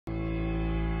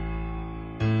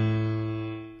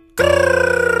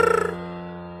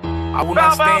I will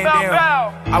not stand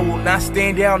down. I will not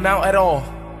stand down now at all.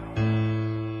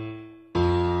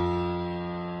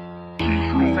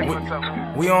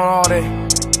 We on all that.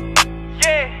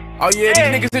 Oh yeah, these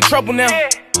niggas in trouble now.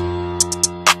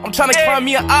 I'm trying to find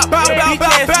me an op.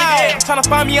 I'm trying to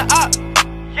find me an op.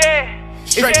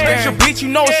 Straight pressure, bitch, you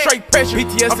know it's straight pressure.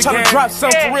 BTS I'm trying to drop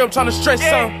something for real, I'm trying to stretch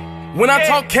something. When I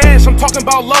talk cash, I'm talking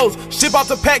about lows. Ship out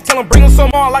the pack, tell them bring them some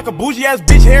more. Like a bougie ass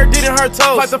bitch, hair did in her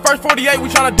toes. Like the first 48, we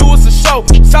tryna do us a show.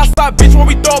 Southside bitch, where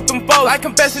we throw up them foes. I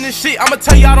confessing this shit, I'ma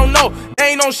tell you I don't know.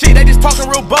 They ain't on shit, they just talking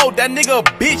real bold. That nigga a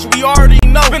bitch, we already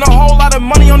know. Spend a whole lot of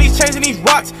money on these chains and these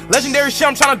rocks. Legendary shit,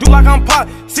 I'm tryna do like I'm pop.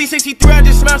 C63, I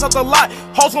just smashed out the lot.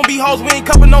 Hoes gon' be hoes, we ain't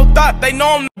cupping no thought. They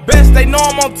know I'm the best, they know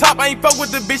I'm on top. I ain't fuck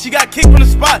with the bitch, she got kicked from the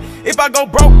spot. If I go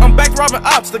broke, I'm back robbing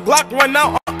ops. The Glock run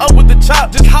out, I'm up with the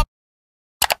chop. Just hop